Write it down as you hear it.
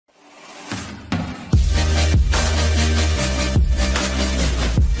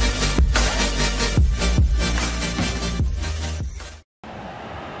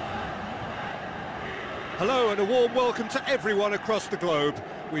warm welcome to everyone across the globe.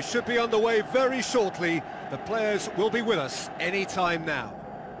 We should be on the way very shortly. The players will be with us any time now.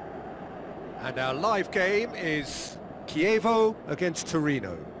 And our live game is Chievo against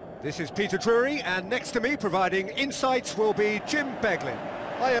Torino. This is Peter Drury, and next to me providing insights will be Jim Beglin.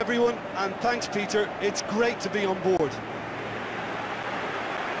 Hi everyone, and thanks Peter. It's great to be on board.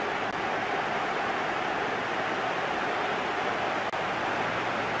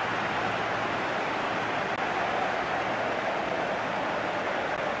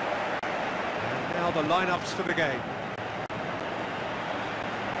 And now the lineups for the game.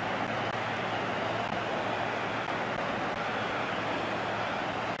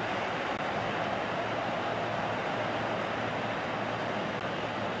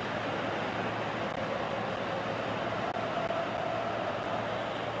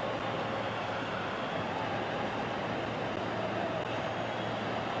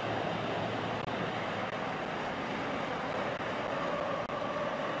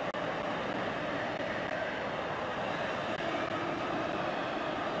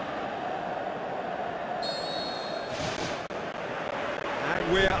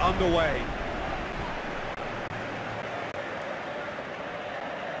 We're underway.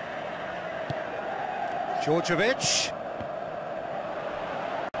 Djordjevic.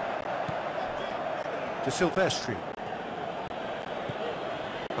 De Silvestri.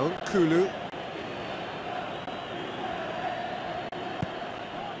 Onkulu.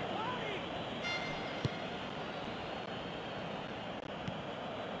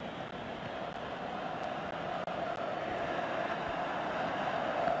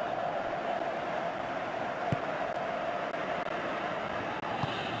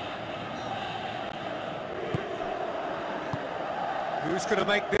 Who's going to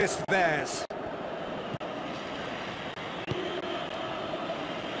make this theirs?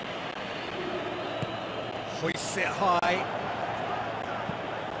 Hoists it high.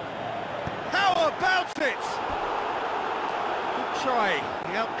 How about it? Good try.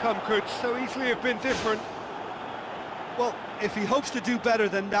 The outcome could so easily have been different. Well, if he hopes to do better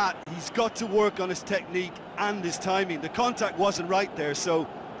than that, he's got to work on his technique and his timing. The contact wasn't right there, so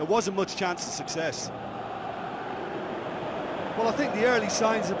there wasn't much chance of success. Well, I think the early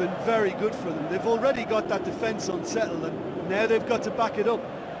signs have been very good for them. They've already got that defence unsettled, and now they've got to back it up.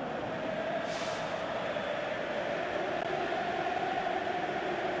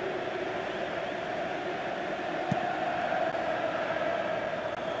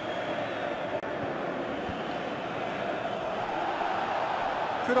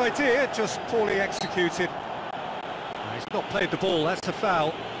 Good idea, just poorly executed. He's not played the ball, that's a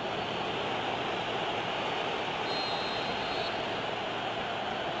foul.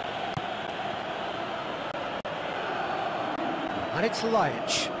 And it's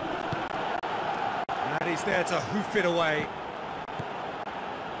Lajic. And he's there to hoof it away.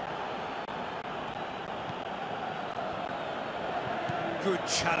 Good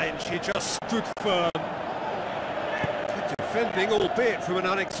challenge, he just stood firm. Good defending, albeit from an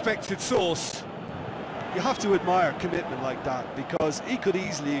unexpected source. You have to admire commitment like that, because he could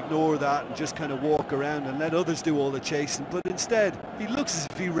easily ignore that and just kind of walk around and let others do all the chasing, but instead he looks as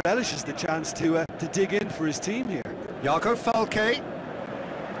if he relishes the chance to dig in for his team here. Iago Falque.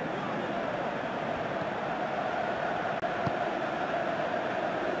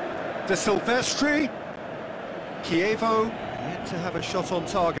 De Silvestri. Chievo, yet to have a shot on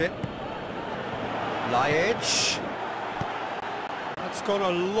target. Lajic. That's gone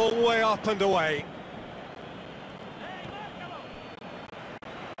a long way up and away.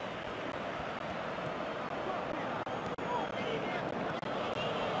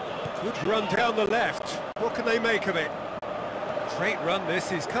 Good run down the left. What can they make of it? Great run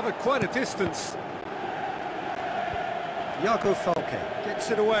this, he's covered quite a distance. Iago Falque gets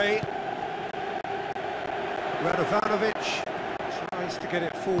it away. Radovanovic tries to get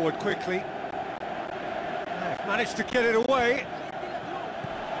it forward quickly. They've managed to get it away.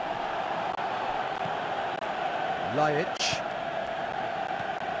 Lajic.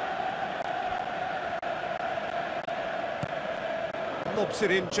 Lobs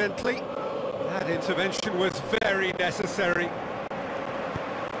it in gently. That intervention was very necessary.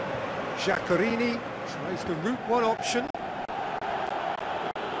 Giaccherini tries the route one option.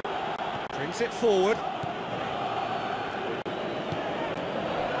 Brings it forward.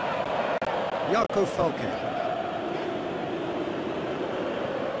 Iago Falque.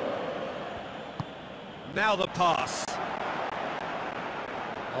 Now the pass.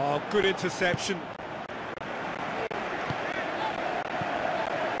 Oh, good interception.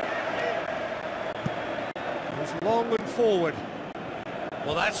 Long and forward.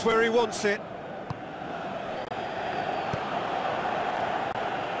 Well, that's where he wants it.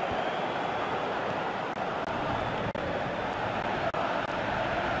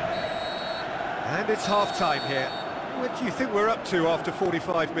 And it's half-time here. What do you think we're up to after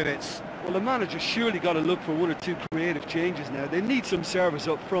 45 minutes? Well, the manager surely got to look for one or two creative changes now. They need some service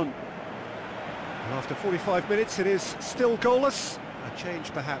up front. And after 45 minutes, it is still goalless. A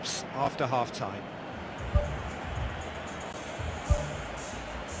change perhaps after half-time.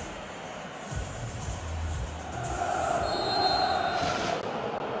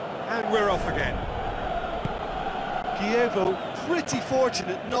 And we're off again. Chievo pretty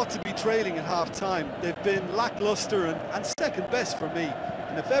fortunate not to be trailing at half-time. They've been lacklustre and second best for me.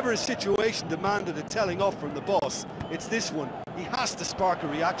 And if ever a situation demanded a telling off from the boss, it's this one. He has to spark a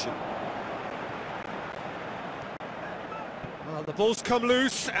reaction. Well, the ball's come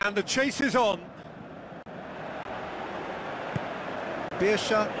loose and the chase is on.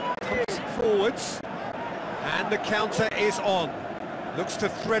 Birsha comes forwards and the counter is on. Looks to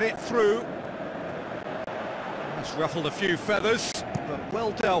thread it through. It's ruffled a few feathers, but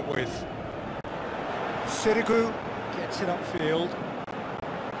well dealt with. Serie gets it upfield.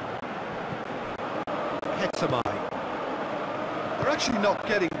 Hetamai. They're actually not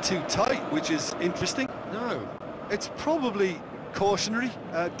getting too tight, which is interesting. No. It's probably cautionary.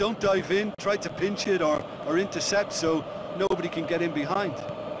 Don't dive in, try to pinch it or intercept so nobody can get in behind.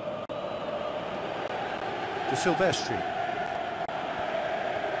 De Silvestri.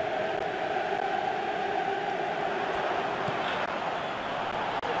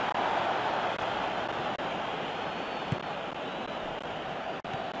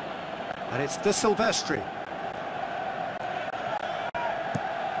 And it's De Silvestri.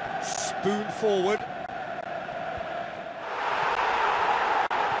 Spoon forward.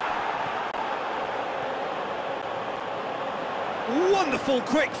 Wonderful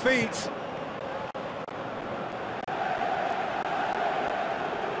quick feet.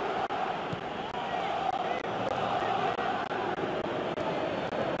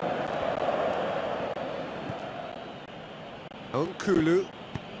 Nkulu.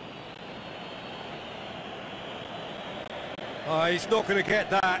 Oh, he's not going to get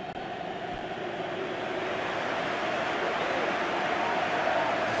that.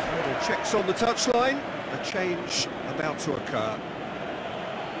 Further checks on the touchline. A change about to occur.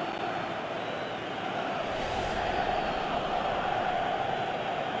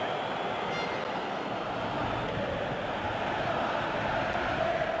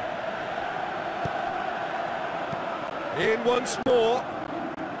 In once more.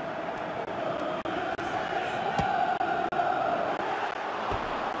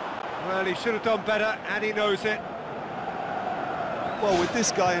 Well, he should have done better, and he knows it. Well, with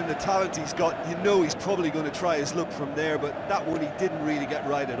this guy and the talent he's got, you know he's probably going to try his luck from there, but that one he didn't really get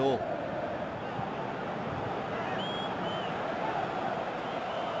right at all.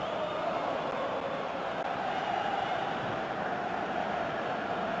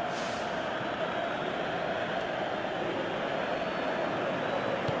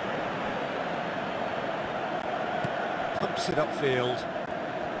 Pumps it upfield.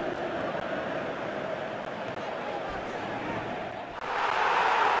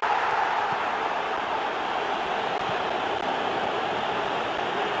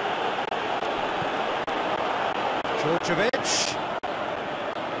 Djordjevic.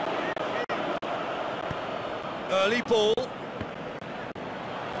 Early ball.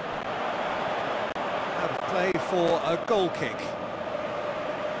 Out of play for a goal kick.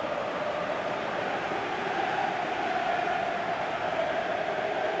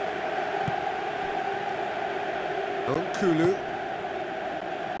 Nkulu.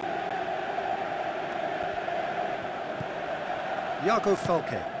 Iago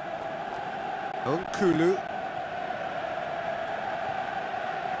Falque. Nkulu.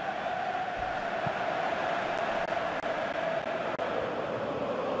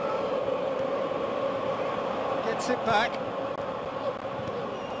 Gets it back.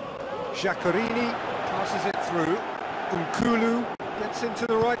 Giaccherini passes it through. Nkulu gets into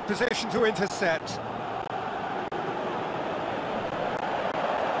the right position to intercept.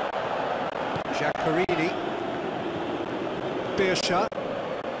 Giaccherini. Birsha.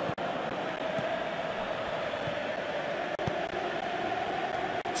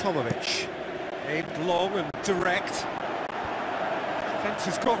 Tomovic. Aimed long and direct. Defence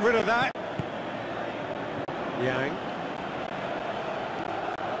has got rid of that. Yang.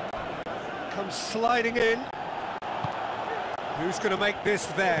 Comes sliding in. Who's going to make this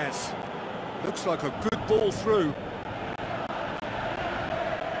theirs? Looks like a good ball through.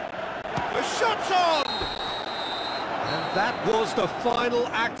 The shot's on! And that was the final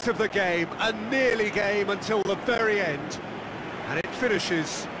act of the game, a nearly game until the very end. And it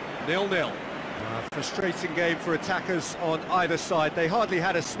finishes 0-0. A frustrating game for attackers on either side. They hardly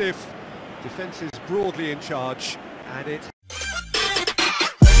had a sniff. Defences broadly in charge, and it